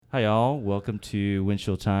Hi, all. Welcome to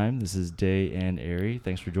Windshield Time. This is Day and Ari.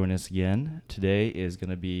 Thanks for joining us again. Today is going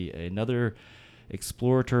to be another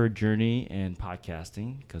exploratory journey in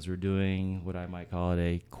podcasting because we're doing what I might call it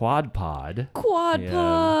a quad pod. Quad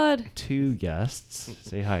pod. 2 guests.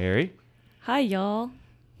 Say hi, Ari. Hi, y'all.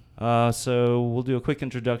 So we'll do a quick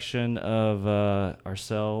introduction of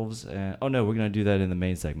ourselves. We're going to do that in the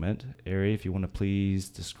main segment. Ari, if you want to please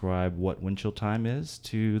describe what Windshield Time is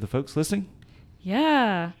to the folks listening.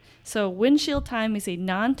 Yeah. So Windshield Time is a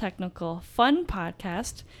non-technical, fun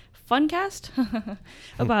podcast, funcast,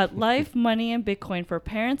 about life, money, and Bitcoin for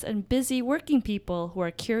parents and busy working people who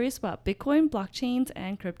are curious about Bitcoin, blockchains,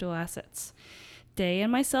 and crypto assets. Day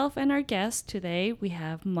and myself and our guests today, we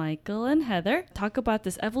have Michael and Heather, talk about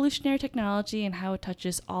this evolutionary technology and how it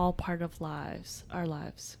touches all part of our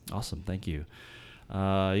lives. Awesome. Thank you. You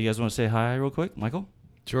guys want to say hi real quick? Michael?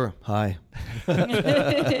 Sure. Hi.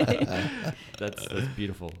 That's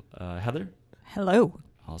beautiful. Heather? Hello.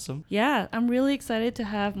 Awesome. Yeah, I'm really excited to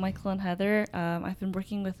have Michael and Heather. I've been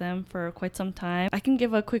working with them for quite some time. I can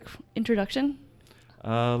give a quick introduction.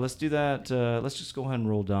 Let's do that. Let's just go ahead and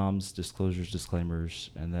roll Dom's disclosures,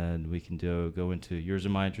 disclaimers, and then we can go into yours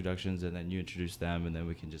and my introductions, and then you introduce them, and then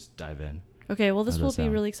we can just dive in. Okay, well, this How does will that be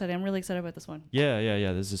sound? really exciting. I'm really excited about this one.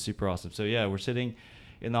 Yeah. This is super awesome. So, yeah, we're sitting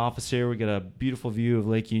in the office here. We got a beautiful view of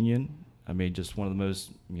Lake Union. I mean, just one of the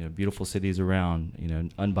most beautiful cities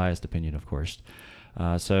around, unbiased opinion, of course.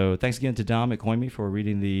 So thanks again to Dom at CoinMe for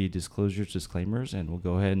reading the disclosures, disclaimers, and we'll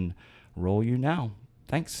go ahead and roll you now.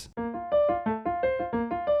 Thanks.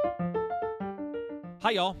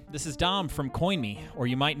 Hi, y'all. This is Dom from CoinMe, or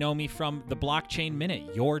you might know me from the Blockchain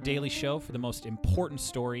Minute, your daily show for the most important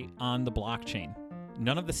story on the blockchain.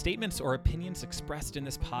 None of the statements or opinions expressed in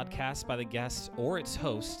this podcast by the guest or its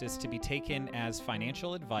host is to be taken as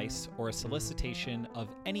financial advice or a solicitation of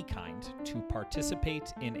any kind to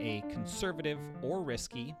participate in a conservative or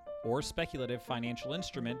risky or speculative financial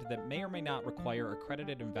instrument that may or may not require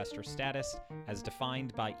accredited investor status as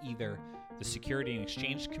defined by either the Securities and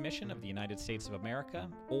Exchange Commission of the United States of America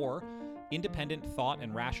or independent thought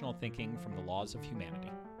and rational thinking from the laws of humanity.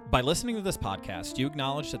 By listening to this podcast, you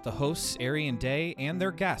acknowledge that the hosts, Ari and Day, and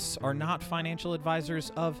their guests are not financial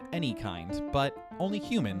advisors of any kind, but only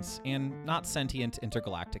humans and not sentient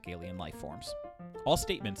intergalactic alien life forms. All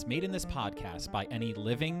statements made in this podcast by any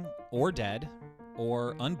living or dead,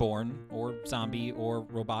 or unborn, or zombie, or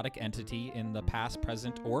robotic entity in the past,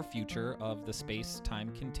 present, or future of the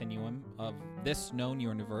space-time continuum of this known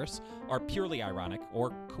universe are purely ironic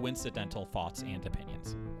or coincidental thoughts and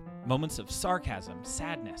opinions. Moments of sarcasm,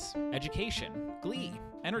 sadness, education, glee,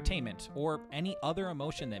 entertainment, or any other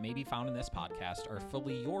emotion that may be found in this podcast are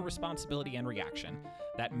fully your responsibility and reaction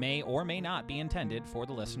that may or may not be intended for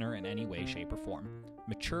the listener in any way, shape, or form.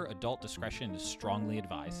 Mature adult discretion is strongly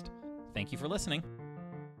advised. Thank you for listening.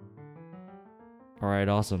 All right,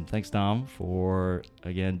 awesome. Thanks, Dom, for,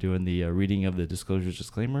 again, doing the reading of the disclosures,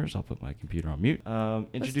 disclaimers. I'll put my computer on mute.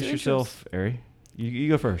 Introduce yourself, Ari. You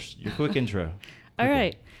go first. Your quick intro. All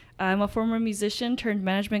right. I'm a former musician turned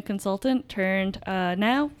management consultant turned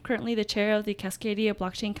now currently the chair of the Cascadia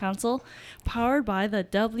Blockchain Council, powered by the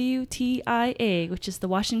WTIA, which is the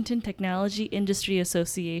Washington Technology Industry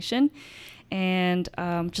Association. And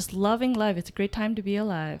just loving life. It's a great time to be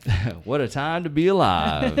alive. What a time to be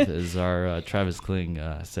alive, as our Travis Kling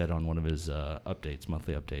said on one of his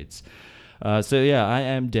monthly updates. I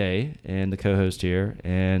am Day and the co-host here,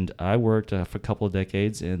 and I worked for a couple of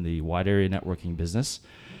decades in the wide area networking business.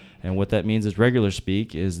 And what that means is regular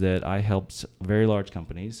speak is that I helped very large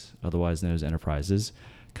companies, otherwise known as enterprises,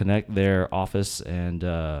 connect their office and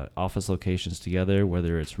office locations together,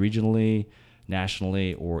 whether it's regionally,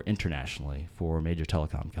 nationally, or internationally for major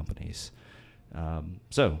telecom companies.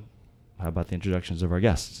 So how about the introductions of our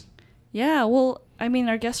guests? Yeah, well, I mean,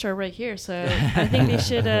 our guests are right here, so I think they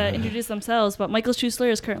should introduce themselves. But Michael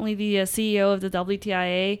Schutzler is currently the CEO of the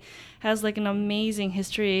WTIA, has like an amazing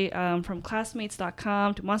history from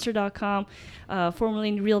classmates.com to monster.com,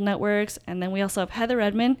 formerly Real Networks. And then we also have Heather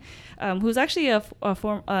Redman, who's actually a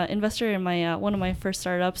investor in my one of my first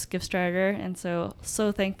startups, GiftStarter. And so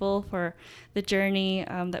thankful for the journey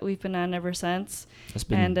that we've been on ever since. It's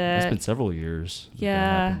been several years.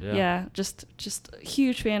 Yeah. Just a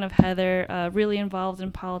huge fan of Heather, really involved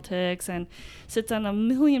in politics and sits on a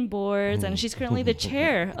million boards. And she's currently the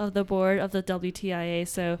chair of the board of the WTIA.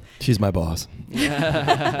 So she's my boss.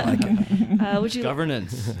 Would you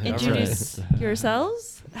governance introduce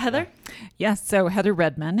yourselves, Heather? Yes, so Heather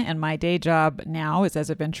Redman, and my day job now is as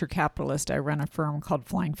a venture capitalist. I run a firm called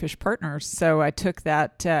Flying Fish Partners. So I took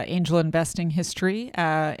that angel investing history,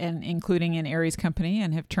 and including in Ari's company,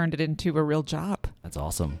 and have turned it into a real job. That's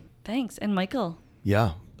awesome. Thanks. And Michael?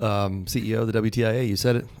 Yeah. CEO of the WTIA. You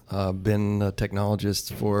said it. Been a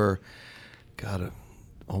technologist for,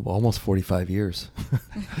 almost 45 years.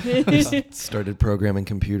 Started programming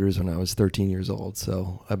computers when I was 13 years old.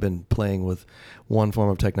 So I've been playing with one form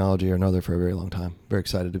of technology or another for a very long time. Very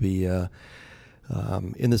excited to be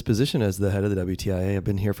in this position as the head of the WTIA. I've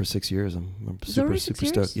been here for 6 years. I'm super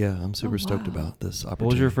stoked. Yeah, I'm super stoked about this opportunity.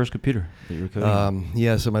 What was your first computer that you were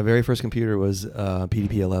coding? So my very first computer was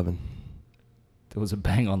PDP-11. There was a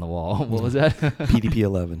bang on the wall. What was that?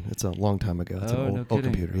 PDP-11. It's a long time ago. It's an old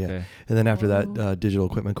computer. Yeah. Okay. And then after that, Digital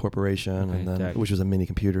Equipment Corporation, and then which was a mini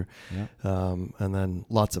computer, and then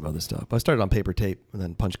lots of other stuff. I started on paper tape and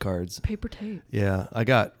then punch cards. Paper tape. Yeah, I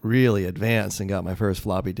got really advanced and got my first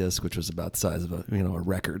floppy disk, which was about the size of a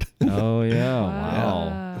record. Oh yeah! Wow.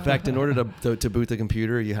 Wow. In fact, in order to boot the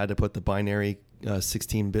computer, you had to put the binary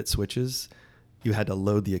 16-bit switches. You had to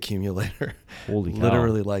load the accumulator. Holy cow.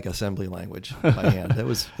 Literally like assembly language by hand.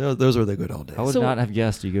 Those were the good old days. I would not have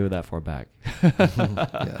guessed you go that far back.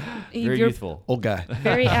 Yeah. Very You're youthful. Old guy.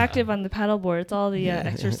 very active on the paddleboard. It's all the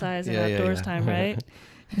exercise and outdoors time, right?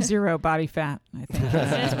 0 body fat, I think.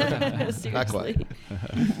 Seriously. Not quite.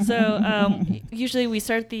 So usually we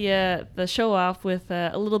start the show off with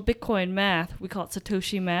a little Bitcoin math. We call it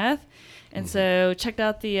Satoshi math. And so checked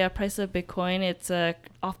out the price of Bitcoin. It's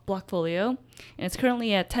off Blockfolio, and it's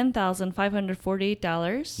currently at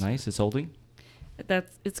 $10,548. Nice. It's holding.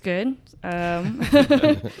 It's good. And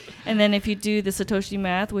then if you do the Satoshi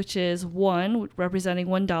math, which is 1 representing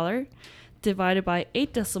 $1, divided by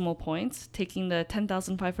 8 decimal points, taking the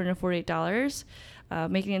 $10,548,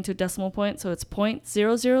 making it into a decimal point. So it's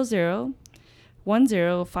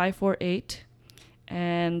 0.00010548,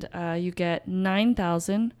 and you get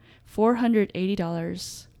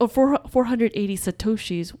 $9,480. Oh, 480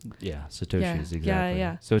 Satoshis. Yeah, Satoshis, Yeah, exactly.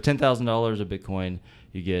 yeah. So $10,000 of Bitcoin,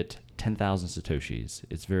 you get 10,000 Satoshis.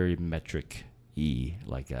 It's very metric-y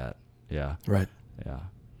like that. Yeah. Right. Yeah.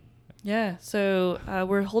 Yeah, so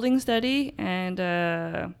we're holding steady, and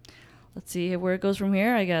let's see where it goes from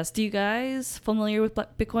here, I guess. Do you guys familiar with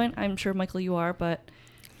Bitcoin? I'm sure, Michael, you are, but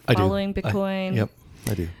following Bitcoin? Yep,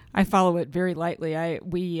 I do. I follow it very lightly.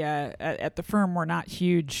 We at the firm, we're not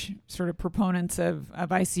huge sort of proponents of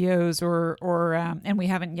ICOs and we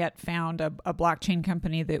haven't yet found a blockchain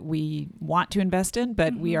company that we want to invest in,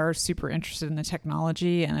 but we are super interested in the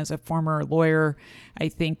technology. And as a former lawyer, I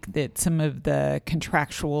think that some of the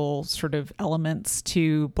contractual sort of elements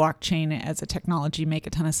to blockchain as a technology make a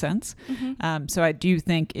ton of sense. So I do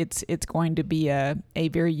think it's going to be a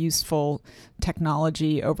very useful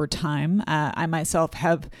technology over time. I myself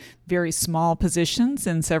have very small positions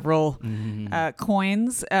in several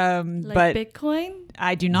coins, but Bitcoin?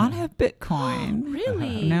 I do not have Bitcoin.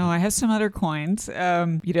 Really? No, I have some other coins.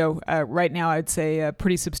 Right now I'd say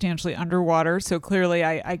pretty substantially underwater. So clearly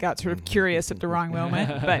I got sort of curious at the wrong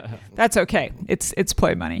moment, but that's okay. It's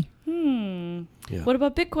play money. Yeah. What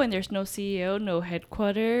about Bitcoin? There's no CEO, no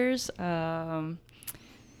headquarters.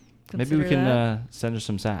 Maybe we can send her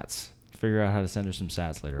some sats. Figure out how to send her some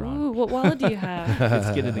sats later on. Ooh, what wallet do you have?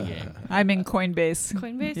 Let's get in the game. I'm in Coinbase.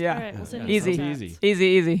 Coinbase? Yeah. All right, we'll send you Easy. some Easy. sats.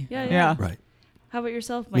 Easy. Yeah. Right. How about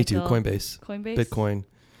yourself, Michael? Me too. Coinbase. Coinbase? Bitcoin.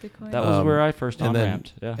 That was where I first and then-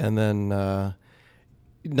 on-ramped. Yeah. And then,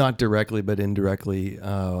 not directly, but indirectly,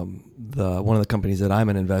 one of the companies that I'm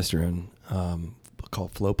an investor in,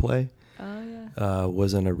 called FlowPlay,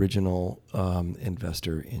 was an original Oh,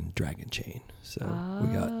 investor in Dragon Chain. So we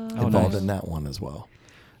got involved in that one as well.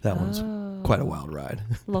 That one's quite a wild ride.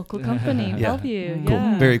 Local company, Yeah. Bellevue. Cool.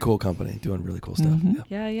 Yeah. Very cool company, doing really cool stuff. Mhm.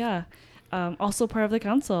 Yeah. Yeah. Also part of the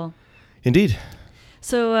council. Indeed.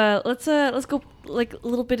 So let's go like a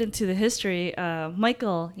little bit into the history.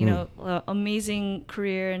 Michael, amazing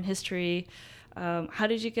career and history. How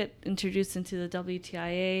did you get introduced into the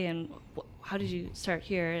WTIA, and how did you start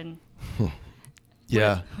here? And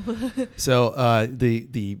Yeah. So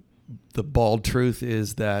the bald truth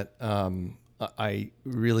is that I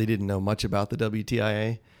really didn't know much about the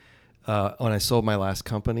WTIA. When I sold my last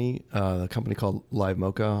company, a company called Live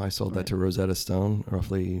Mocha, I sold that to Rosetta Stone,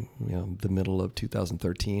 roughly the middle of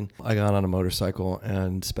 2013. I got on a motorcycle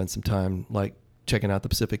and spent some time checking out the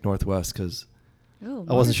Pacific Northwest because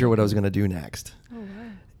I wasn't sure what I was going to do next. Oh, wow.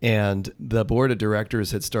 And the board of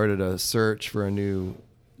directors had started a search for a new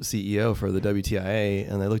CEO for the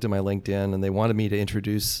WTIA, and they looked at my LinkedIn and they wanted me to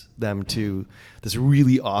introduce them to this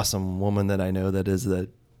really awesome woman that I know that is the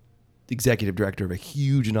executive director of a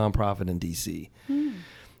huge nonprofit in DC.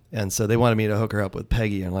 And so they wanted me to hook her up with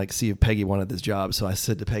Peggy and see if Peggy wanted this job. So I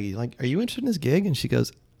said to Peggy, are you interested in this gig? And she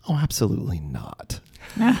goes, oh, absolutely not.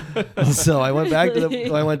 So I went back to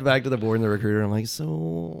the board and the recruiter. And I'm like,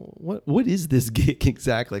 so what is this gig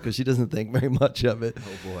exactly? Because she doesn't think very much of it.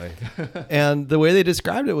 Oh boy. And the way they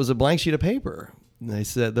described it was a blank sheet of paper. And they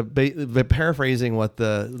said the paraphrasing what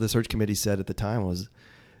the search committee said at the time was,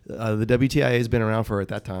 the WTIA has been around for, at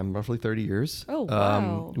that time, roughly 30 years. Oh,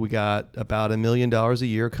 wow. We got about $1 million a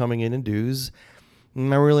year coming in dues.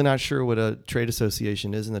 And I'm really not sure what a trade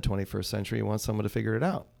association is in the 21st century. You want someone to figure it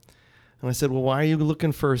out. And I said, well, why are you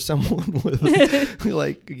looking for someone with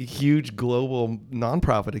like huge global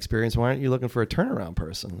nonprofit experience? Why aren't you looking for a turnaround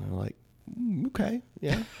person? And they're like, okay,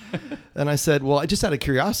 yeah. And I said, well, just out of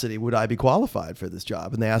curiosity, would I be qualified for this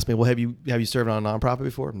job? And they asked me, well, have you served on a nonprofit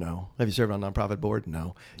before? No. Have you served on a nonprofit board?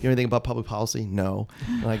 No. You know anything about public policy? No.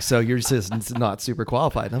 Like, so you're just not super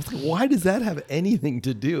qualified. And I was like, why does that have anything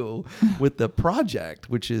to do with the project,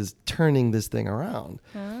 which is turning this thing around?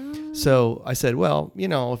 So I said, well,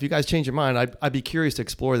 if you guys change your mind, I'd be curious to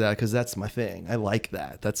explore that because that's my thing. I like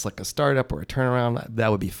that. That's like a startup or a turnaround.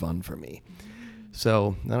 That would be fun for me.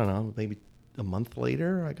 So I don't know, maybe a month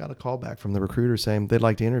later, I got a call back from the recruiter saying they'd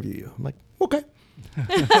like to interview you. I'm like, okay.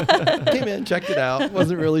 Came in, checked it out,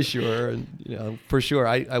 wasn't really sure. And, for sure,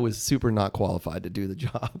 I was super not qualified to do the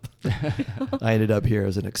job. I ended up here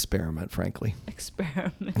as an experiment, frankly.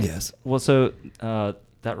 Experiment. Yes. Well, so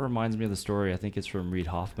that reminds me of the story. I think it's from Reid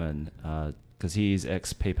Hoffman because he's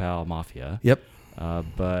ex-PayPal Mafia. Yep.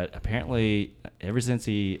 But apparently, ever since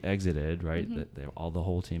he exited, right, the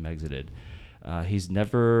whole team exited, he's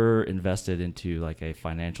never invested into like a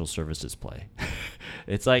financial services play.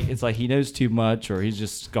 It's like he knows too much, or he's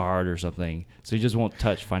just scarred or something, so he just won't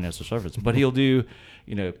touch financial services. But he'll do,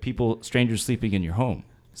 strangers sleeping in your home.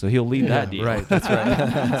 So he'll lead that deal. Right. That's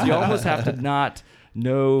right. So you almost have to not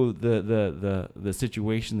know the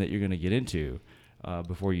situation that you're going to get into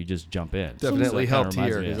before you just jump in. Definitely So helped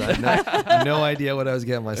here because I had no idea what I was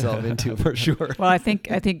getting myself into for sure. Well, I think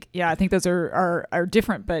those are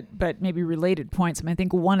different, but maybe related points. I mean, I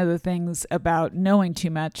think one of the things about knowing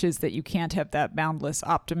too much is that you can't have that boundless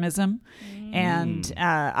optimism. And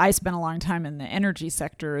I spent a long time in the energy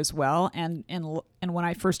sector as well. And when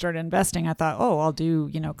I first started investing, I thought, I'll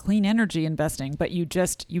do clean energy investing. But you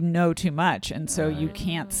know too much, and so you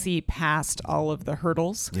can't see past all of the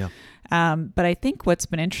hurdles. Yeah. But I think what's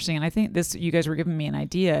been interesting, and I think you guys were giving me an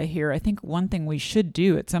idea here. I think one thing we should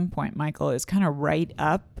do at some point, Michael, is kind of write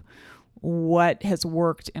up what has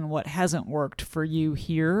worked and what hasn't worked for you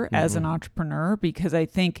here as an entrepreneur, because I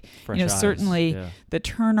think certainly the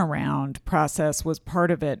turnaround process was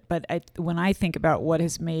part of it. But when I think about what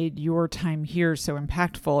has made your time here so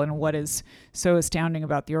impactful and what is so astounding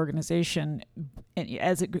about the organization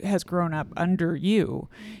as it has grown up under you,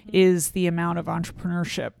 is the amount of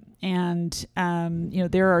entrepreneurship. And,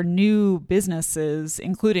 there are new businesses,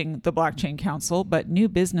 including the Blockchain Council, but new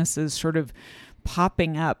businesses sort of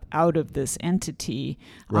popping up out of this entity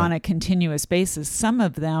on a continuous basis. Some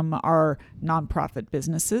of them are nonprofit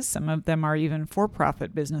businesses. Some of them are even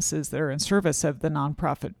for-profit businesses that are in service of the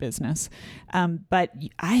nonprofit business. But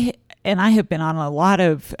I have been on a lot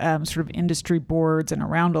of sort of industry boards and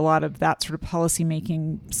around a lot of that sort of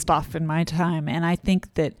policymaking stuff in my time. And I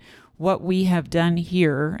think that what we have done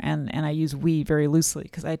here, and I use we very loosely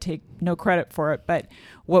because I take no credit for it, but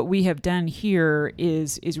what we have done here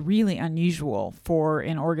is really unusual for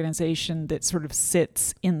an organization that sort of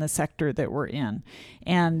sits in the sector that we're in.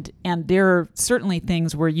 And there are certainly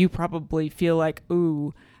things where you probably feel like,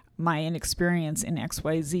 ooh, my inexperience in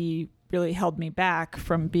XYZ really held me back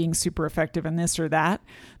from being super effective in this or that.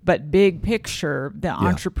 But big picture, the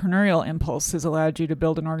entrepreneurial impulse has allowed you to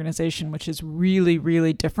build an organization which is really,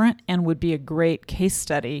 really different and would be a great case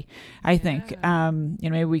study, I think.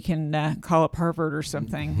 Maybe we can call up Harvard or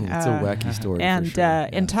something. It's a wacky story. And for sure.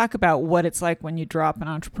 And talk about what it's like when you drop an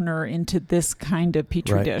entrepreneur into this kind of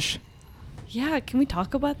petri dish. Yeah, can we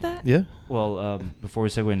talk about that? Yeah. Well, before we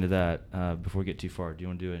segue into that, before we get too far, do you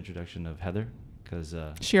want to do an introduction of Heather? Because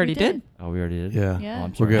she already did. Oh, we already did? Yeah. Yeah. Oh,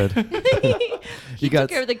 I'm We're sorry. good. He took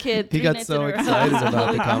care of the kid. He got so excited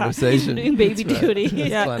about the conversation. Doing baby That's duty. Right.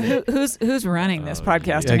 Yeah. Who's running this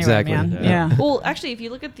podcast yeah, anyway, exactly. man? Yeah. Yeah. Well, actually, if you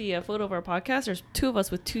look at the photo of our podcast, there's two of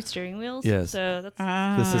us with two steering wheels. Yes. So that's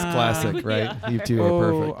This is classic, right? You two are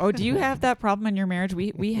perfect. Oh, do you have that problem in your marriage?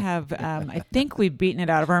 We have. I think we've beaten it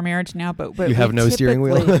out of our marriage now, but You have no steering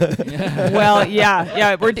wheel? Well,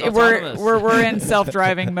 yeah. Autonomous. We're in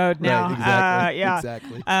self-driving mode now. Right, exactly. Yeah.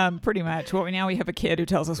 Exactly. Pretty much. Well, now we have a kid who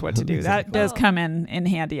tells us what to do. That does come in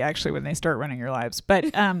handy actually when they start running your lives.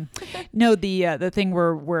 But no, the thing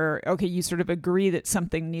where okay, you sort of agree that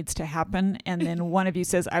something needs to happen, and then one of you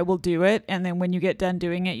says, "I will do it," and then when you get done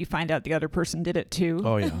doing it, you find out the other person did it too.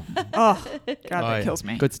 Oh yeah. Oh God, that kills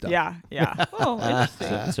me. Good stuff. Yeah. Oh,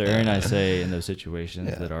 interesting. So Aaron and I say in those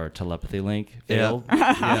situations that our telepathy link Yeah. failed.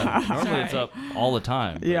 Yeah. Normally it's up all the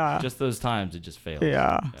time. But Yeah. just those times it just fails.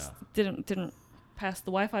 Yeah. Didn't pass.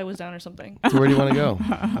 The Wi-Fi was down or something. So where do you want to go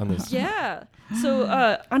on this? Yeah. So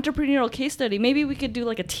entrepreneurial case study. Maybe we could do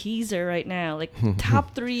like a teaser right now. Like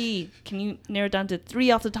top 3. Can you narrow it down to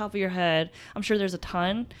 3 off the top of your head? I'm sure there's a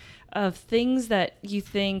ton of things that you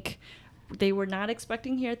think they were not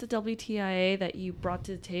expecting here at the WTIA that you brought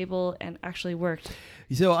to the table and actually worked.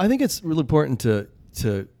 So I think it's really important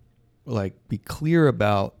to like be clear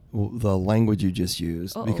about the language you just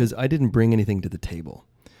used, because I didn't bring anything to the table.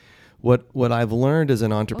 What I've learned as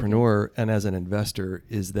an entrepreneur and as an investor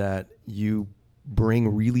is that you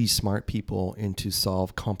bring really smart people in to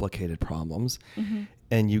solve complicated problems,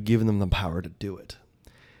 and you give them the power to do it.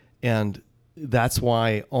 And that's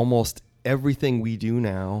why almost everything we do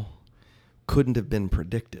now couldn't have been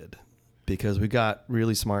predicted, because we got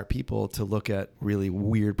really smart people to look at really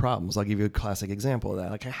weird problems. I'll give you a classic example of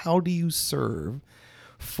that. Like, how do you serve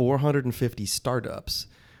 450 startups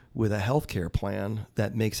with a healthcare plan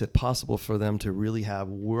that makes it possible for them to really have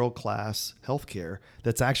world-class healthcare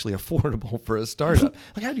that's actually affordable for a startup?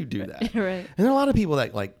 Like, how do you do that? Right. And there are a lot of people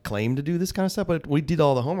that like claim to do this kind of stuff, but we did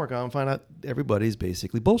all the homework on and find out everybody's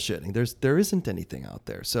basically bullshitting. There isn't anything out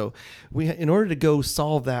there. So in order to go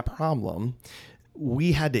solve that problem,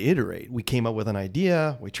 we had to iterate. We came up with an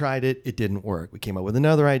idea, we tried it, it didn't work. We came up with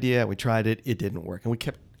another idea, we tried it, it didn't work. And we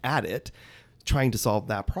kept at it, trying to solve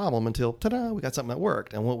that problem until, ta-da, we got something that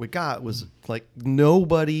worked. And what we got was like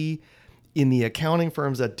nobody in the accounting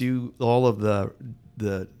firms that do all of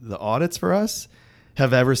the audits for us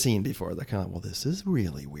have ever seen before. They're kind of, well, this is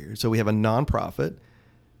really weird. So we have a nonprofit,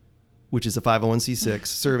 which is a 501c6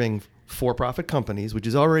 serving for-profit companies, which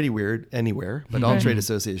is already weird anywhere, but all trade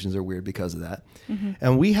associations are weird because of that.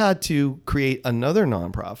 And we had to create another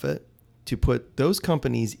nonprofit to put those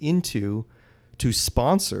companies into to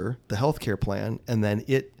sponsor the healthcare plan, and then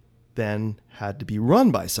it had to be run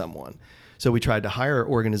by someone. So we tried to hire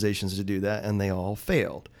organizations to do that, and they all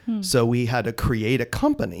failed. So we had to create a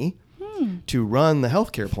company to run the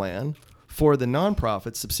healthcare plan for the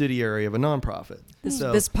nonprofit subsidiary of a nonprofit.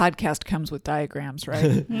 This podcast comes with diagrams, right?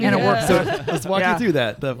 And it works. So let's walk you through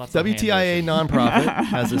that. The WTIA nonprofit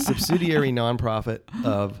has a subsidiary nonprofit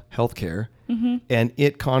of healthcare, and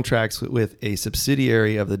it contracts with a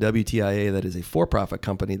subsidiary of the WTIA that is a for-profit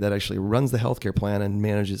company that actually runs the healthcare plan and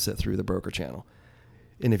manages it through the broker channel.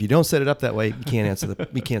 And if you don't set it up that way, you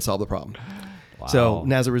can't solve the problem. Wow. So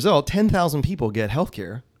and as a result, 10,000 people get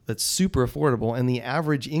healthcare that's super affordable, and the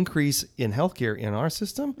average increase in healthcare in our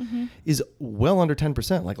system is well under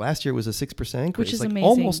 10%. Like last year was a 6% increase. Which is like amazing.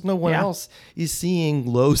 Almost no one else is seeing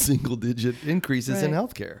low single-digit increases in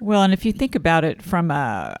healthcare. Well, and if you think about it from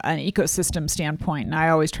an ecosystem standpoint, and I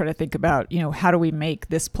always try to think about, how do we make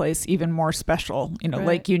this place even more special?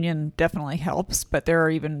 Lake Union definitely helps, but there are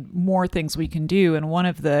even more things we can do. And one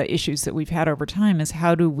of the issues that we've had over time is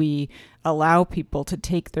how do we allow people to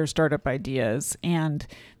take their startup ideas and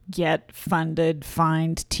get funded,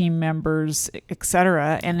 find team members, et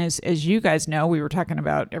cetera. And as you guys know, we were talking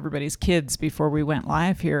about everybody's kids before we went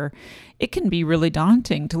live here. It can be really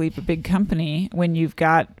daunting to leave a big company when you've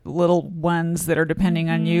got little ones that are depending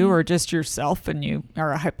on you, or just yourself and you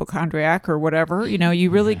are a hypochondriac or whatever.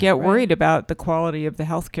 You really get worried about the quality of the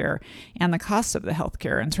healthcare and the cost of the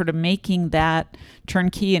healthcare, and sort of making that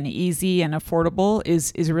turnkey and easy and affordable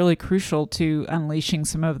is really crucial to unleashing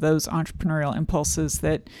some of those entrepreneurial impulses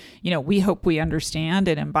that, we hope we understand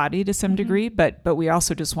and embody to some degree, but we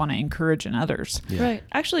also just want to encourage in others. Yeah. Right.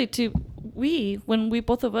 Actually, when we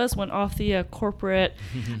both of us went off the corporate,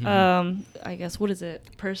 I guess, what is it?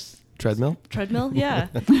 Treadmill, yeah.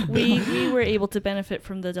 we were able to benefit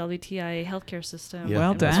from the WTIA healthcare system. Yeah.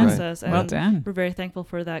 Well and done. process, and Well done. We're very thankful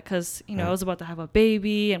for that because, I was about to have a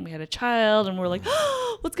baby and we had a child and we're like,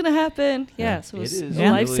 oh, what's going to happen? Yeah, so it was a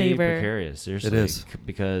really lifesaver. precarious, seriously. It is.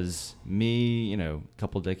 Because me, a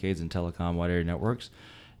couple decades in telecom, wide area networks,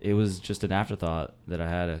 it was just an afterthought that I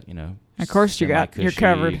had a, Of course you're semi-cushy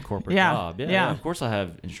covered. corporate Yeah. job. Yeah. Of course I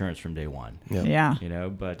have insurance from day one. Yeah.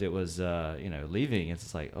 But it was, leaving. It's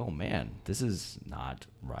just like, oh man, this is not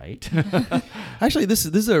right. Actually, this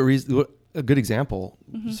is a good example,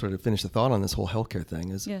 sort of finish the thought on this whole healthcare thing,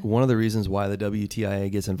 is one of the reasons why the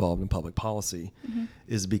WTIA gets involved in public policy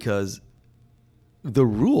is because the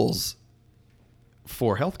rules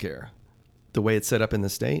for healthcare, the way it's set up in the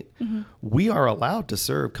state, Mm-hmm. we are allowed to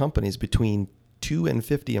serve companies between 2 and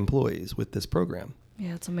 50 employees with this program,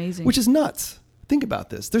 Yeah, it's amazing. which is nuts. Think about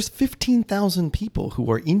this. There's 15,000 people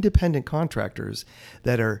who are independent contractors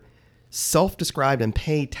that are self-described and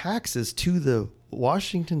pay taxes to the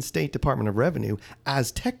Washington State Department of Revenue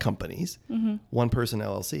as tech companies, Mm-hmm. one-person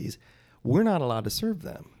LLCs. We're not allowed to serve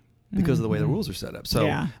them because of the way the rules are set up. So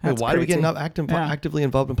Yeah, I mean, that's why do we get crazy. actively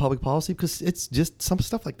involved in public policy? Because it's just some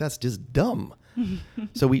stuff like that's just dumb.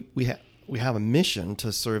 So we have a mission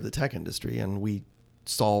to serve the tech industry, and we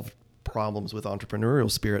solve problems with entrepreneurial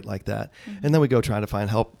spirit like that. And then we go try to find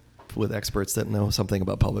help with experts that know something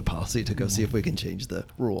about public policy to go see if we can change the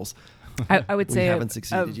rules. I would We say haven't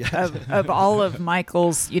succeeded yet. of all of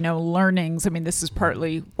Michael's, learnings, I mean, this is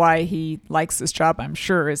partly why he likes this job, I'm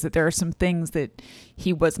sure, is that there are some things that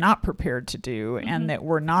he was not prepared to do and that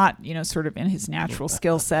were not, sort of in his natural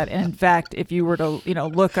skill set. And in fact, if you were to,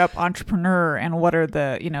 look up entrepreneur and what are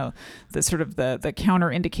the, the sort of the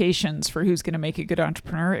counter indications for who's going to make a good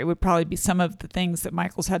entrepreneur, it would probably be some of the things that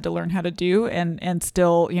Michael's had to learn how to do and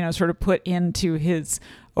still, sort of put into his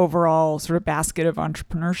overall sort of basket of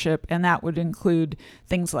entrepreneurship. And that would include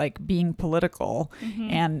things like being political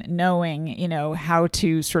and knowing, how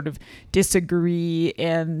to sort of disagree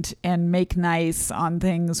and make nice on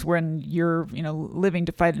things when you're, living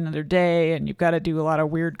to fight another day, and you've got to do a lot of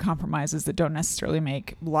weird compromises that don't necessarily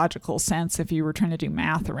make logical sense if you were trying to do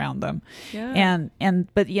math around them. Yeah.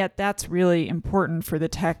 But yet that's really important for the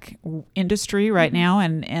tech industry right now.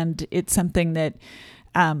 And it's something that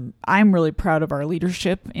I'm really proud of our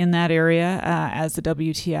leadership in that area as the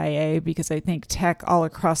WTIA, because I think tech all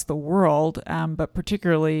across the world, but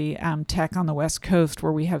particularly tech on the West Coast,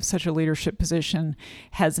 where we have such a leadership position,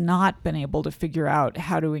 has not been able to figure out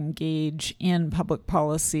how to engage in public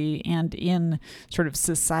policy and in sort of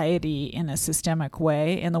society in a systemic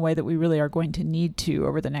way, in the way that we really are going to need to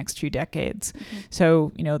over the next few decades.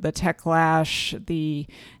 So, the techlash, the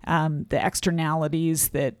externalities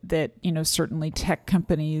that certainly tech companies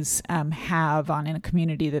have in a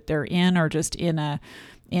community that they're in, or just in a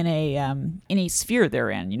sphere they're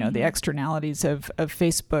in. The externalities of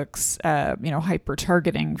Facebook's hyper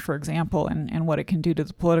targeting, for example, and what it can do to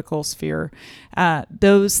the political sphere.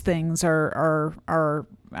 Those things are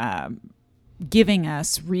giving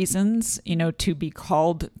us reasons, to be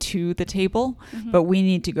called to the table, but we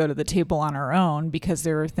need to go to the table on our own, because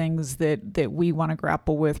there are things that we want to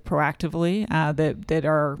grapple with proactively that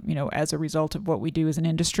are, as a result of what we do as an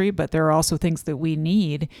industry, but there are also things that we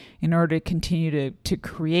need in order to continue to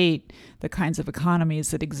create the kinds of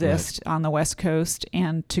economies that exist on the West Coast,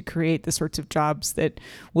 and to create the sorts of jobs that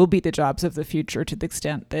will be the jobs of the future, to the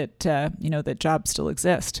extent that, that jobs still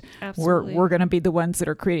exist. Absolutely. We're going to be the ones that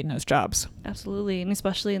are creating those jobs. Absolutely. And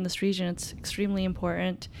especially in this region, it's extremely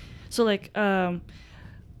important. So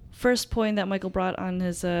first point that Michael brought on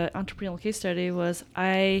his entrepreneurial case study was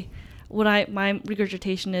my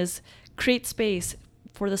regurgitation is create space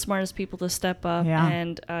for the smartest people to step up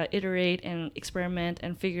and iterate and experiment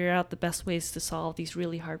and figure out the best ways to solve these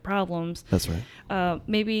really hard problems. That's right.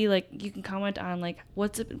 Maybe you can comment on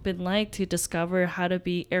what's it been like to discover how to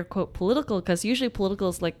be air quote political, because usually political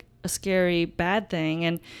is a scary bad thing,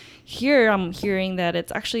 and here I'm hearing that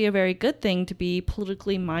it's actually a very good thing to be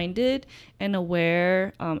politically minded and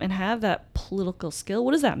aware and have that political skill.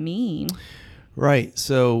 What does that mean? Right.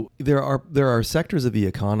 So there are sectors of the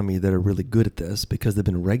economy that are really good at this because they've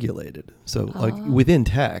been regulated. So within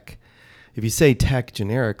tech, if you say tech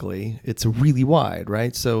generically, it's really wide,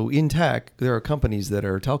 right? So in tech, there are companies that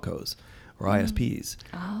are telcos or ISPs,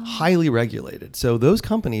 highly regulated. So those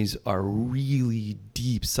companies are really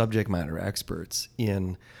deep subject matter experts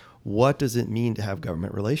in what does it mean to have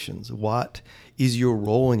government relations? What is your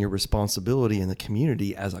role and your responsibility in the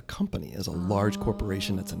community as a company, as a large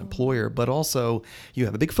corporation that's an employer, but also you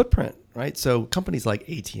have a big footprint, right? So companies like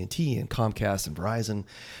AT&T and Comcast and Verizon,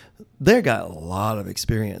 they've got a lot of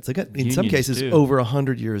experience. They got, in some Unions cases, too. over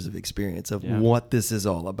 100 years of experience of what this is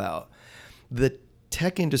all about. The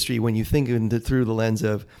tech industry, when you think through the lens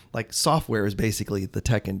of software, is basically the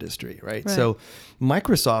tech industry, right? So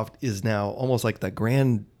Microsoft is now almost like the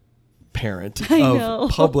grandparent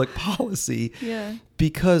of public policy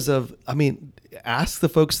because of, ask the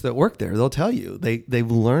folks that work there. They'll tell you they've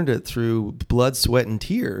learned it through blood, sweat, and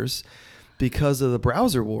tears because of the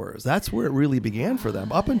browser wars. That's where it really began for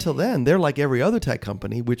them. Up until then, they're like every other tech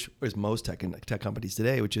company, which is most tech companies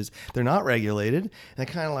today, which is they're not regulated, and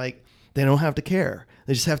kind of they don't have to care.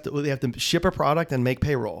 They just have to ship a product and make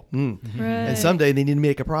payroll. Right. And someday they need to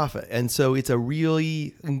make a profit. And so it's a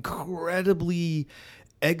really incredibly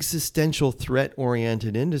existential threat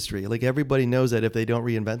oriented industry. Like everybody knows that if they don't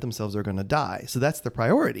reinvent themselves, they're going to die. So that's the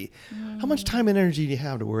priority. How much time and energy do you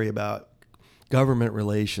have to worry about government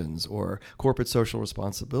relations or corporate social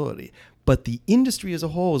responsibility? But the industry as a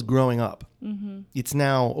whole is growing up. It's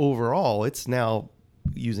now overall, it's now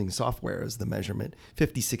using software as the measurement,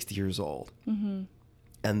 50, 60 years old.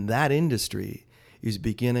 And that industry is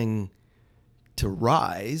beginning to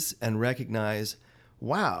rise and recognize,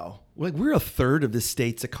 wow, like we're a third of the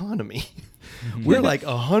state's economy. We're like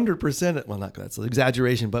 100%, well, not that's an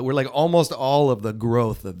exaggeration, but we're like almost all of the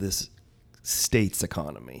growth of this state's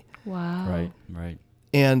economy. Wow. Right.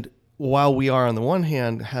 And while we are on the one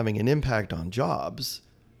hand having an impact on jobs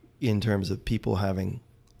in terms of people having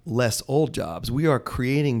less old jobs, we are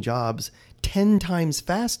creating jobs 10 times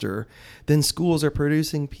faster than schools are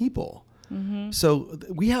producing people. So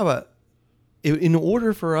we have in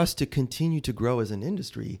order for us to continue to grow as an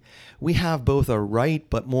industry, we have both a right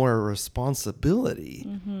but more a responsibility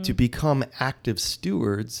to become active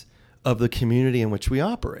stewards of the community in which we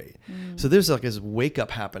operate. So there's like this wake up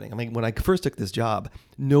happening. I mean, when I first took this job,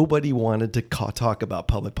 nobody wanted to talk about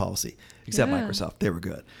public policy except Microsoft. They were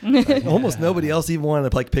good. Right? Almost nobody else even wanted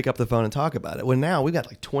to like pick up the phone and talk about it. Well, now we've got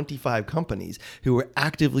like 25 companies who are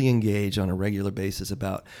actively engaged on a regular basis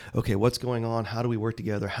about, okay, what's going on? How do we work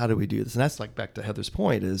together? How do we do this? And that's like back to Heather's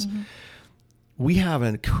point is we have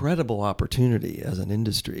an incredible opportunity as an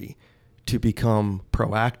industry to become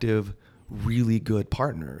proactive, really good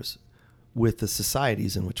partners with the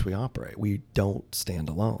societies in which we operate. We don't stand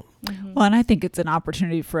alone. Well, and I think it's an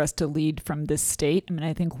opportunity for us to lead from this state. I mean,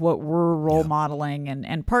 I think what we're role modeling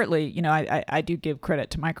and partly, you know, I do give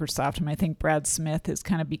credit to Microsoft. I mean, I think Brad Smith has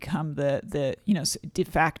kind of become the you know, de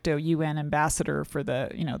facto UN ambassador for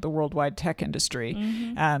the, you know, the worldwide tech industry.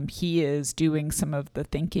 He is doing some of the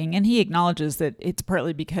thinking, and he acknowledges that it's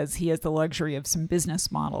partly because he has the luxury of some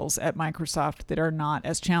business models at Microsoft that are not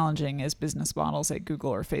as challenging as business models at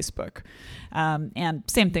Google or Facebook. And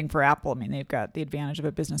same thing for Apple. I mean, they've got the advantage of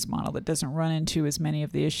a business model that doesn't run into as many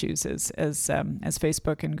of the issues as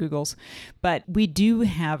Facebook and Google's. But we do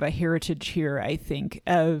have a heritage here, I think,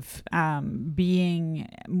 of being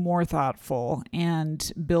more thoughtful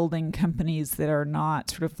and building companies that are not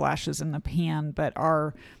sort of flashes in the pan, but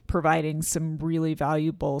are providing some really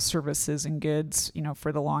valuable services and goods, you know,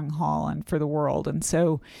 for the long haul and for the world. And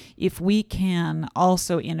so if we can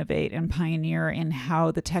also innovate and pioneer in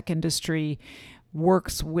how the tech industry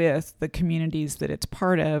works with the communities that it's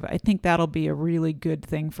part of, I think that'll be a really good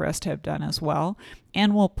thing for us to have done as well.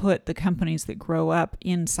 And we'll put the companies that grow up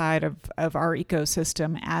inside of our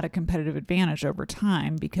ecosystem at a competitive advantage over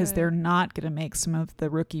time, because they're not going to make some of the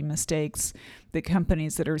rookie mistakes that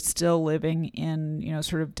companies that are still living in, you know,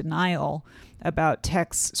 sort of denial about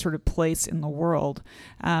tech's sort of place in the world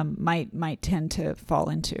might tend to fall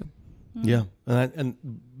into. Yeah. And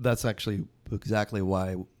that's actually exactly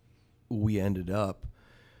why we ended up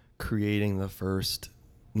creating the first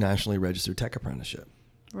nationally registered tech apprenticeship.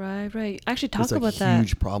 Right. Actually, talk It's a about that.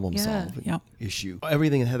 huge problem-solving issue.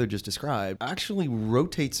 Everything that Heather just described actually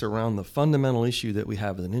rotates around the fundamental issue that we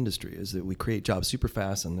have as an industry, is that we create jobs super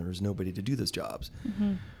fast and there's nobody to do those jobs.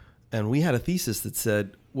 And we had a thesis that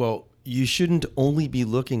said, well, you shouldn't only be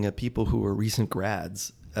looking at people who are recent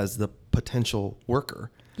grads as the potential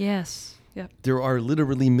worker. Yes. Yep. There are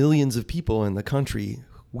literally millions of people in the country,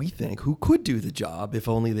 we think, who could do the job if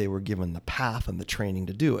only they were given the path and the training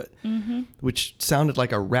to do it, which sounded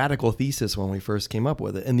like a radical thesis when we first came up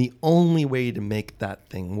with it. And the only way to make that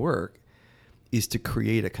thing work is to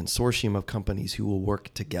create a consortium of companies who will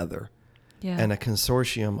work together and a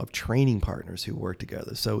consortium of training partners who work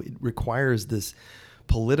together. So it requires this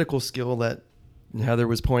political skill that Heather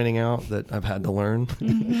was pointing out that I've had to learn.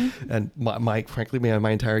 And frankly,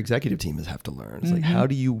 my entire executive team has had to learn. It's like, how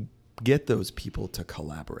do you get those people to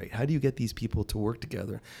collaborate? How do you get these people to work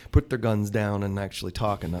together, put their guns down and actually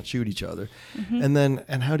talk and not shoot each other?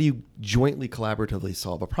 And how do you jointly collaboratively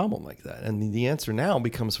solve a problem like that? And the answer now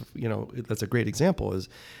becomes, you know, that's a great example, is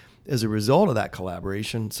as a result of that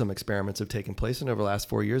collaboration, some experiments have taken place, and over the last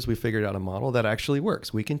 4 years, we figured out a model that actually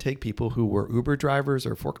works. We can take people who were Uber drivers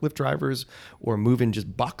or forklift drivers or moving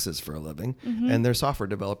just boxes for a living, and they're software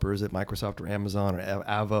developers at Microsoft or Amazon or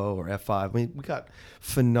Avo or F5. I mean, we got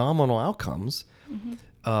phenomenal outcomes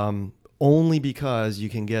only because you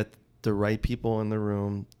can get the right people in the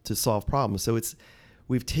room to solve problems. So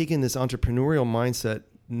we've taken this entrepreneurial mindset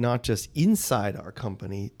not just inside our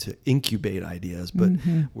company to incubate ideas, but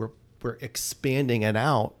we're expanding it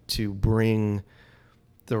out to bring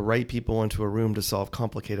the right people into a room to solve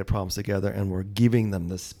complicated problems together, and we're giving them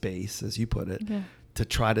the space, as you put it, to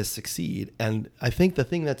try to succeed. And I think the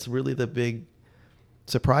thing that's really the big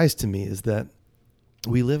surprise to me is that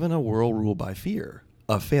we live in a world ruled by fear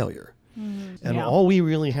of failure. And all we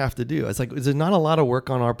really have to do, there's not a lot of work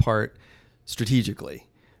on our part strategically.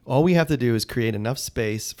 All we have to do is create enough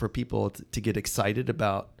space for people to get excited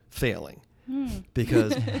about failing.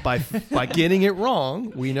 Because by getting it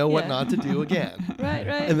wrong, we know what not to do again. Right.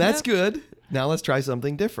 And that's good. Now let's try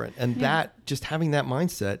something different. And that, just having that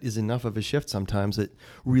mindset is enough of a shift sometimes that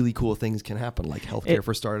really cool things can happen, like healthcare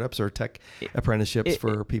for startups or tech apprenticeships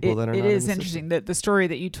for people that are not in the It is system. interesting that the story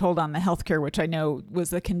that you told on the healthcare, which I know was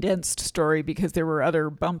the condensed story because there were other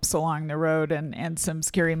bumps along the road and some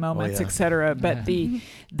scary moments, et cetera. But the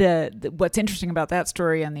what's interesting about that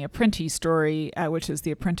story and the apprentice story, which is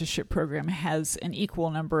the apprenticeship program, has an equal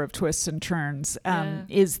number of twists and turns,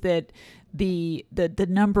 is that the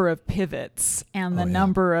number of pivots and the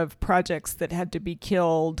number of projects that had to be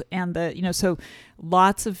killed and so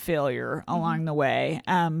lots of failure along the way,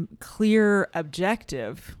 clear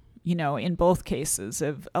objective, in both cases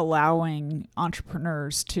of allowing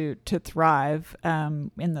entrepreneurs to thrive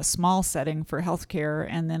in the small setting for healthcare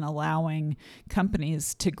and then allowing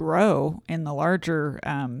companies to grow in the larger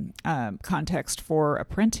context for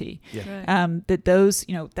apprentice. That those,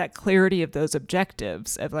 that clarity of those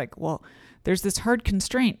objectives of there's this hard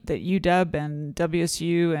constraint that UW and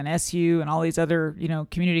WSU and SU and all these other,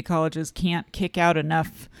 community colleges can't kick out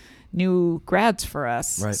enough new grads for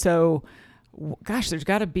us. Right. So, gosh, there's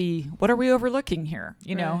got to be, what are we overlooking here?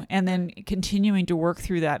 And then continuing to work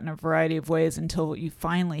through that in a variety of ways until you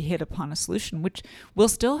finally hit upon a solution, which will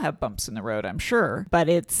still have bumps in the road, I'm sure. But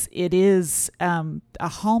it is a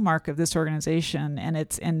hallmark of this organization.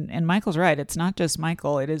 And Michael's right. It's not just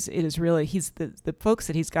Michael. It is really, he's the folks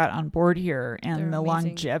that he's got on board here and They're the amazing.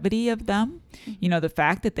 longevity of them. The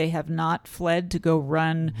fact that they have not fled to go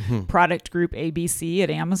run product group ABC at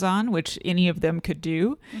Amazon, which any of them could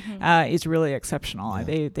do, is really exceptional.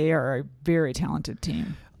 They are a very talented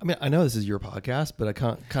team. I mean, I know this is your podcast, but I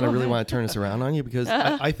kind of really want to turn this around on you because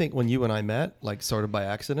I think when you and I met, sort of by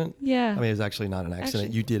accident. Yeah. I mean, it was actually not an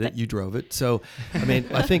accident. You did it. You drove it. So, I mean,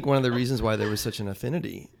 I think one of the reasons why there was such an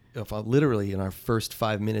affinity, literally in our first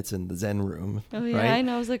 5 minutes in the Zen room, Oh yeah, right, I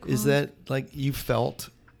know. I was like, is that you felt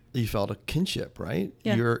a kinship, right?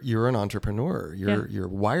 Yeah. You're an entrepreneur. You're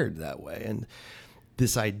wired that way, and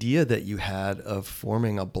this idea that you had of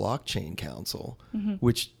forming a blockchain council,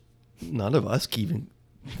 which none of us even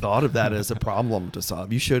thought of that as a problem to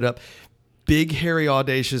solve. You showed up, big, hairy,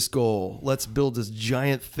 audacious goal. Let's build this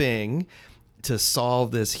giant thing to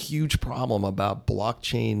solve this huge problem about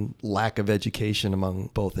blockchain lack of education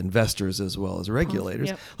among both investors as well as regulators.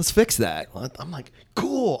 Yep. Let's fix that. I'm like,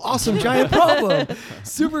 cool, awesome, giant problem,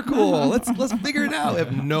 super cool. Let's figure it out. We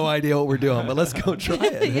have no idea what we're doing, but let's go try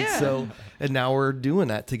it. And now we're doing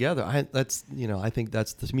that together. I think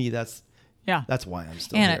that's why I'm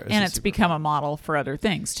still here. And it's become a model for other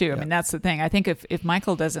things too. I mean, that's the thing. I think if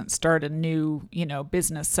Michael doesn't start a new,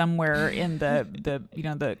 business somewhere in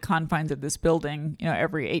the confines of this building,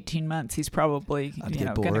 every 18 months, he's probably, going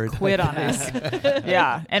to quit on us.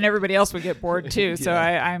 Yeah. And everybody else would get bored too. So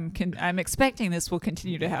I'm expecting this will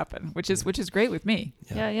continue to happen, which is great with me.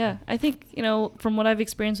 Yeah. I think, from what I've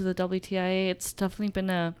experienced with the WTIA, it's definitely been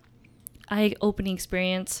a eye-opening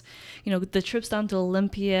experience. The trips down to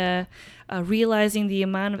Olympia, realizing the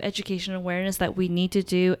amount of education awareness that we need to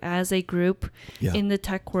do as a group in the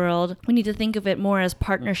tech world. We need to think of it more as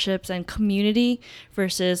partnerships and community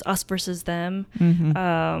versus us versus them.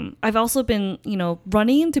 I've also been,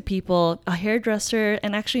 running into people, a hairdresser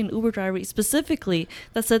and actually an Uber driver specifically,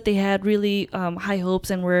 that said they had really high hopes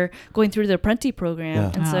and were going through the apprentice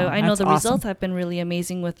program. And so I know the results have been really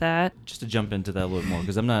amazing with that. Just to jump into that a little more,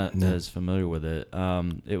 because I'm not as familiar with it.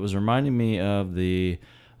 It was reminding me of the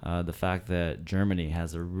fact that Germany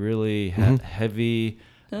has a really heavy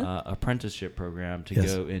apprenticeship program to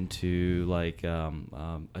go into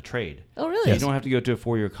a trade. Oh, really? So you don't have to go to a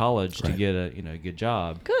 4-year college to get a good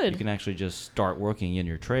job. Good. You can actually just start working in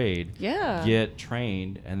your trade. Yeah. Get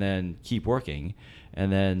trained and then keep working.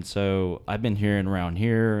 And then so I've been hearing around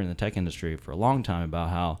here in the tech industry for a long time about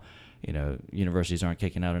how universities aren't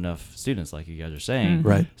kicking out enough students, like you guys are saying.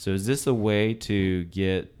 Right. So is this a way to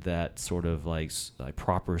get that sort of like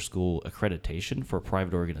proper school accreditation for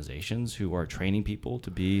private organizations who are training people to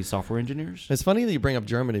be software engineers? It's funny that you bring up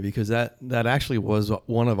Germany because that actually was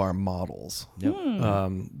one of our models. Yep.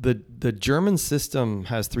 The German system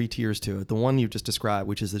has 3 tiers to it. The one you just described,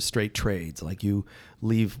 which is the straight trades, like you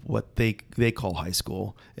leave what they call high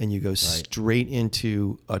school and you go straight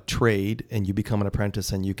into a trade and you become an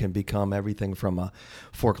apprentice and you can become everything from a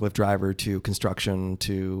forklift driver to construction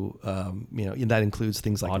to and that includes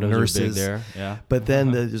things like Autos nurses. are big there. Yeah. But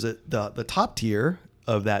then there's the top tier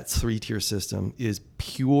of that 3-tier system is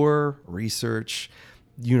pure research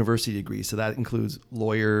university degrees. So that includes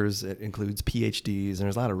lawyers, it includes PhDs, and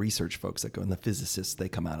there's a lot of research folks that go, and the physicists, they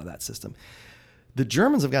come out of that system. The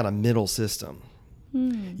Germans have got a middle system.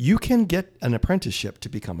 You can get an apprenticeship to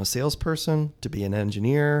become a salesperson, to be an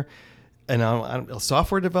engineer, and a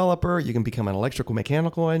software developer. You can become an electrical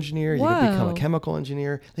mechanical engineer. You can become a chemical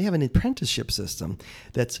engineer. They have an apprenticeship system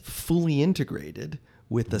that's fully integrated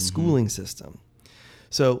with the schooling system.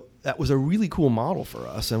 So that was a really cool model for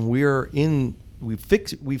us, and we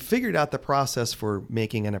figured out the process for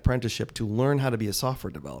making an apprenticeship to learn how to be a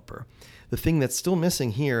software developer. The thing that's still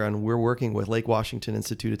missing here, and we're working with Lake Washington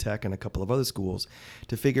Institute of Tech and a couple of other schools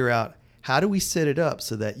to figure out how do we set it up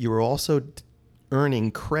so that you're also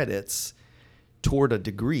earning credits toward a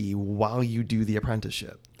degree while you do the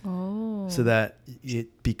apprenticeship. So that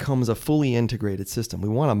it becomes a fully integrated system. We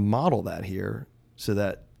want to model that here so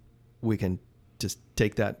that we can just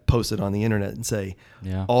take that, post it on the internet and say,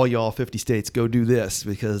 all y'all 50 states, go do this,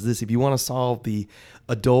 because if you want to solve the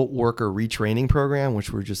adult worker retraining program,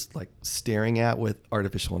 which we're just like staring at with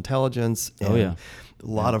artificial intelligence and a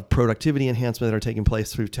lot of productivity enhancement that are taking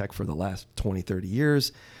place through tech for the last 20, 30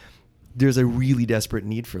 years, there's a really desperate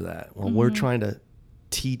need for that. Well, we're trying to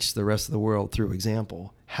teach the rest of the world through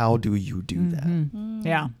example. How do you do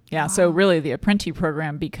that? Yeah. So really the apprentice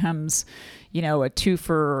program becomes, a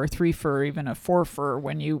 2-fer or 3-fer, even a 4-fer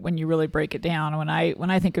when you really break it down. When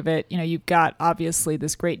I think of it, you've got obviously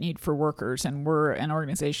this great need for workers, and we're an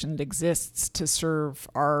organization that exists to serve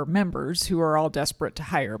our members who are all desperate to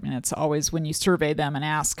hire. I mean, it's always when you survey them and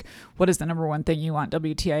ask, what is the number one thing you want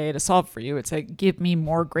WTIA to solve for you? It's like, give me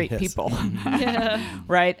more great people.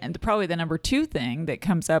 Right? And probably the number 2 thing that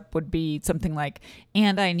comes up would be something like,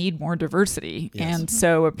 and I need more diversity. And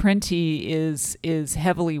so apprentice is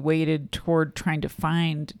heavily weighted toward trying to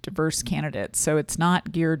find diverse candidates. So it's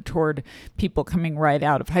not geared toward people coming right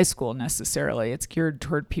out of high school necessarily. It's geared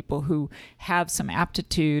toward people who have some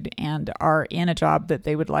aptitude and are in a job that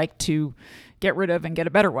they would like to get rid of and get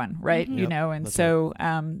a better one, right? And so,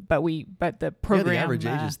 but the program, the average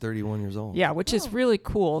age is 31 years old. Yeah, which is really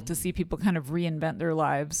cool to see people kind of reinvent their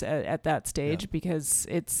lives at that stage, because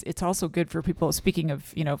it's also good for people. Speaking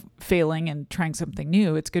of, failing and trying something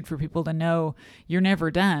new, it's good for people to know you're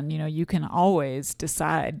never done. You can always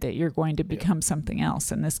decide that you're going to become something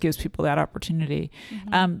else, and this gives people that opportunity.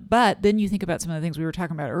 But then you think about some of the things we were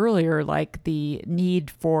talking about earlier, like the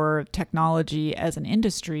need for technology as an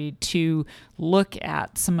industry to look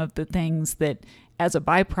at some of the things that, as a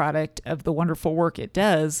byproduct of the wonderful work it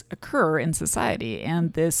does, occur in society.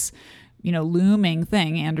 And this, looming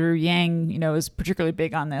thing, Andrew Yang, is particularly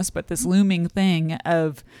big on this, but this looming thing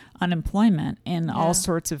of unemployment in all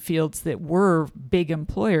sorts of fields that were big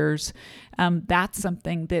employers, that's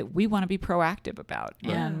something that we want to be proactive about.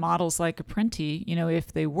 And models like Apprenti,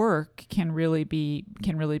 if they work, can really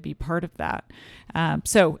be part of that.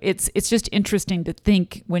 So it's just interesting to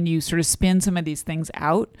think, when you sort of spin some of these things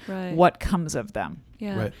out, what comes of them.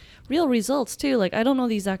 Real results too. Like, I don't know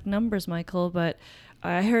the exact numbers, Michael, but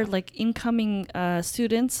I heard like incoming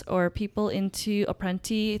students or people into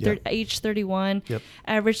apprenti, age 31,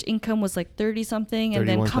 average income was like 30 something, and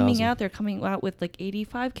then they're coming out with like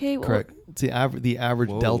 85K. Correct. It's the average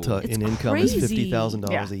delta in income is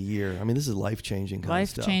 $50,000 a year. I mean, this is life-changing kind of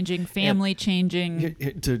stuff. Life-changing,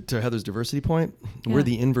 family-changing. To Heather's diversity point, we're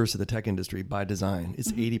the inverse of the tech industry by design.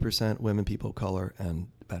 It's 80% women, people of color, and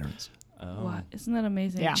veterans. Wow, isn't that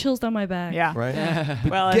amazing? Yeah. Chills down my back. Yeah. Right?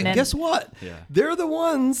 Well, guess what? They're the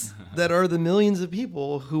ones that are the millions of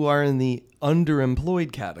people who are in the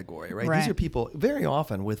underemployed category, right? These are people very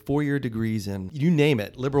often with 4-year degrees in, you name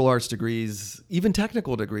it, liberal arts degrees, even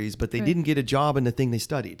technical degrees, but they didn't get a job in the thing they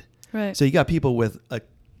studied. Right. So you got people with a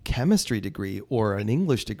chemistry degree or an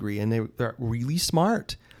English degree, and they're really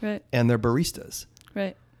smart. Right. And they're baristas.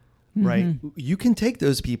 Right. Right. You can take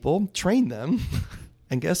those people, train them.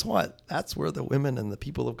 And guess what? That's where the women and the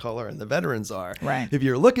people of color and the veterans are. Right. If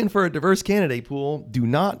you're looking for a diverse candidate pool, do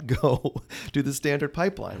not go to the standard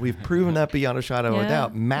pipeline. We've proven that beyond a shadow of a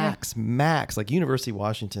doubt. Max, like University of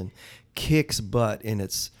Washington kicks butt in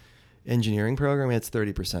its engineering program. It's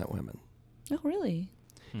 30% women. Oh, really?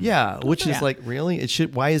 Yeah, which is like, really?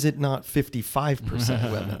 Why is it not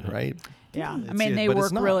 55% women, right? Yeah, I mean, they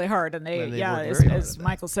work really hard, and as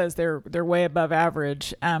Michael says, they're way above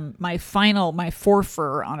average. My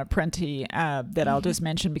 4-fer on Apprenti that I'll just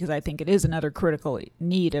mention, because I think it is another critical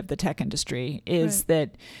need of the tech industry, is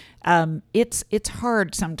that it's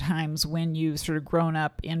hard sometimes when you've sort of grown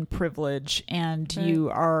up in privilege and you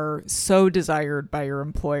are so desired by your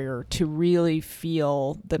employer to really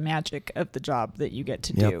feel the magic of the job that you get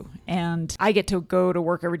to do. And I get to go to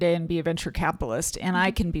work every day and be a venture capitalist, and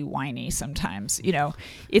I can be whiny sometimes.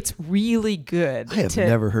 It's really good. I have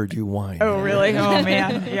never heard you whine. Oh, really? Oh,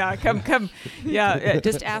 man. Yeah, come. Yeah,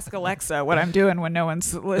 just ask Alexa what I'm doing when no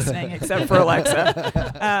one's listening except for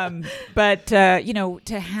Alexa. But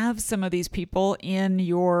to have some of these people in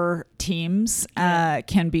your teams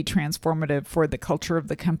can be transformative for the culture of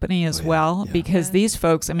the company as well. Yeah. Because these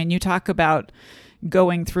folks, you talk about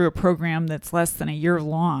going through a program that's less than a year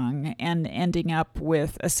long and ending up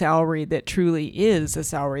with a salary that truly is a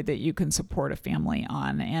salary that you can support a family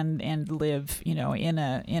on and live, in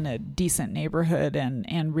a decent neighborhood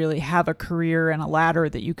and really have a career and a ladder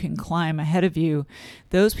that you can climb ahead of you.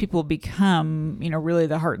 Those people become, really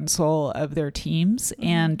the heart and soul of their teams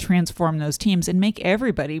and transform those teams and make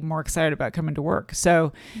everybody more excited about coming to work.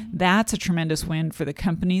 So that's a tremendous win for the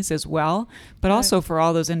companies as well, but also for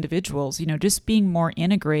all those individuals, just being more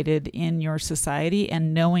integrated in your society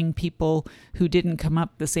and knowing people who didn't come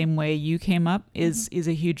up the same way you came up is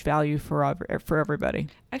a huge value for everybody.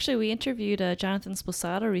 Actually, we interviewed Jonathan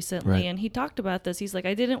Sposado recently, and he talked about this. He's like,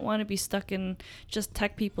 I didn't want to be stuck in just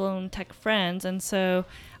tech people and tech friends, and so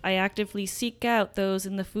I actively seek out those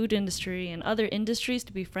in the food industry and other industries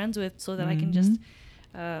to be friends with so that I can just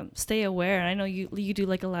stay aware. And I know you do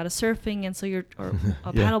like a lot of surfing, and so you're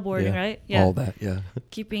paddleboarding, right? Yeah, all that,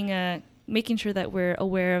 Keeping making sure that we're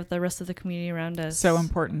aware of the rest of the community around us. So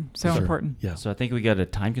important. Important. Yeah. So I think we got a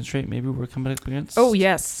time constraint maybe we're coming up against. Oh,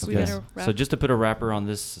 yes. We better wrap. So just to put a wrapper on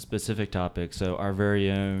this specific topic, so our very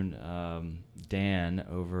own Dan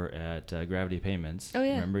over at Gravity Payments. Oh,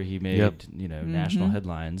 yeah. Remember he made, national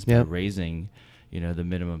headlines by raising, the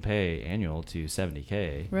minimum pay annual to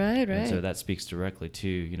 $70K. Right. And so that speaks directly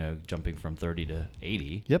to, jumping from 30 to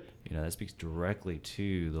 80. Yep. That speaks directly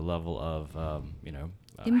to the level of,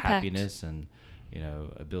 happiness and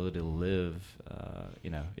ability to live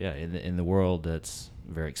in the world that's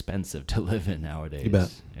very expensive to live in nowadays. You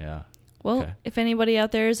bet. Yeah. Well, if anybody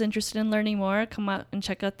out there is interested in learning more, come out and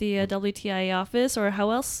check out the WTIA office, or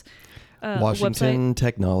how else?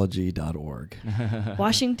 WashingtonTechnology.org.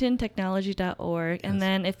 WashingtonTechnology.org. And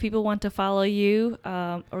then if people want to follow you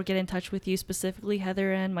or get in touch with you specifically,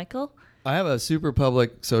 Heather and Michael? I have a super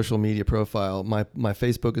public social media profile. My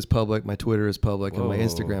Facebook is public, my Twitter is public, and my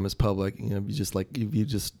Instagram is public.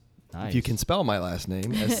 If you can spell my last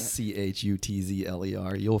name,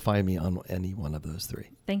 Schutzler, you'll find me on any one of those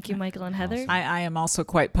three. Thank you, Michael and Heather. I am also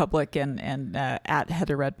quite public, and at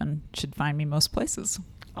Heather Redman should find me most places.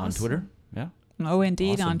 On Twitter? Yeah. Oh,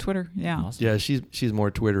 indeed, awesome. On Twitter. Yeah. Awesome. Yeah, she's more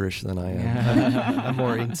Twitterish than I am. I'm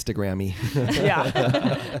more Instagrammy.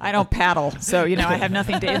 Yeah. I don't paddle, so I have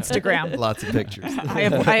nothing to Instagram. Lots of pictures.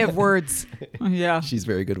 I have words. Yeah. She's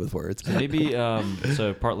very good with words. So maybe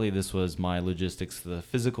so partly this was my logistics. The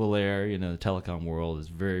physical layer, the telecom world is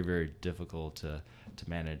very, very difficult to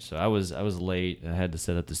manage. So I was late. I had to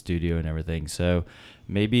set up the studio and everything. So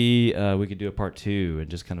maybe we could do a part 2 and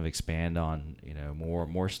just kind of expand on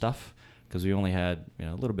more stuff. Because we only had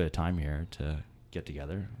a little bit of time here to get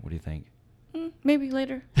together. What do you think? Maybe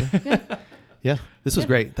later. Yeah, this was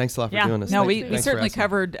great. Thanks a lot for doing this. No, we certainly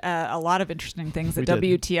covered a lot of interesting things that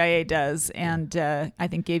WTIA does, and I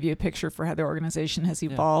think gave you a picture for how the organization has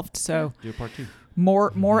evolved. So do a part 2.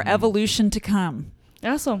 More evolution to come.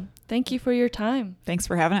 Awesome. Thank you for your time. Thanks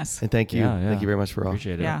for having us. And thank you. Yeah. Thank you very much for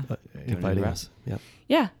Appreciate it. inviting us. Yeah.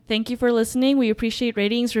 Yeah. Thank you for listening. We appreciate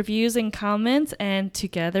ratings, reviews, and comments. And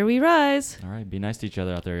together we rise. All right. Be nice to each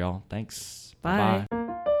other out there, y'all. Thanks. Bye.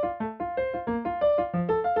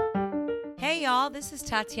 Hey y'all, this is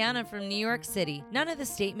Tatiana from New York City. None of the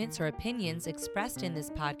statements or opinions expressed in this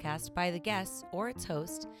podcast by the guests or its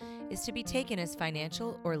host is to be taken as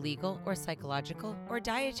financial or legal or psychological or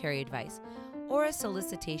dietary advice or a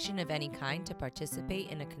solicitation of any kind to participate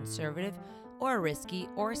in a conservative or a risky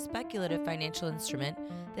or speculative financial instrument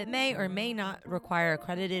that may or may not require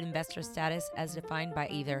accredited investor status as defined by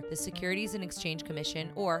either the Securities and Exchange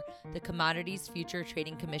Commission or the Commodities Future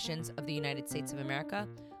Trading Commissions of the United States of America,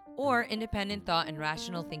 or independent thought and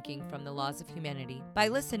rational thinking from the laws of humanity. By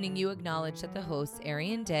listening, you acknowledge that the hosts,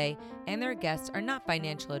 Arian Day, and their guests are not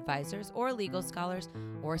financial advisors or legal scholars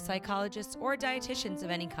or psychologists or dietitians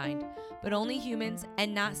of any kind, but only humans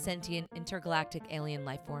and not sentient intergalactic alien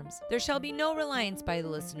life forms. There shall be no reliance by the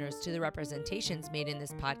listeners to the representations made in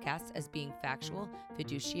this podcast as being factual,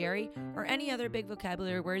 fiduciary, or any other big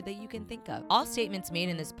vocabulary word that you can think of. All statements made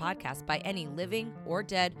in this podcast by any living or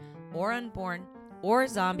dead or unborn or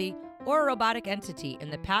zombie or a robotic entity in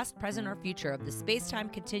the past, present, or future of the space-time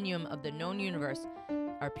continuum of the known universe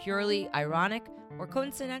are purely ironic or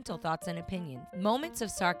coincidental thoughts and opinions. Moments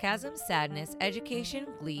of sarcasm, sadness, education,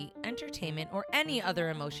 glee, entertainment, or any other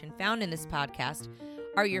emotion found in this podcast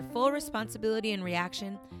are your full responsibility and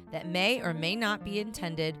reaction that may or may not be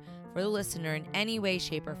intended for the listener in any way,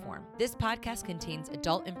 shape, or form. This podcast contains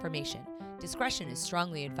adult information. Discretion is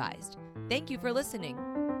strongly advised. Thank you for listening.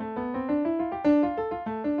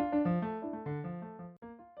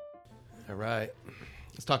 All right.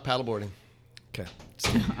 Let's talk paddleboarding. Okay.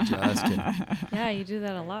 Just kidding. Yeah, you do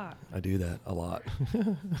that a lot. I do that a lot.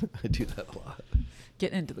 I do that a lot.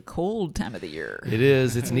 Getting into the cold time of the year. It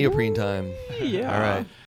is. It's neoprene time. Yeah. All right.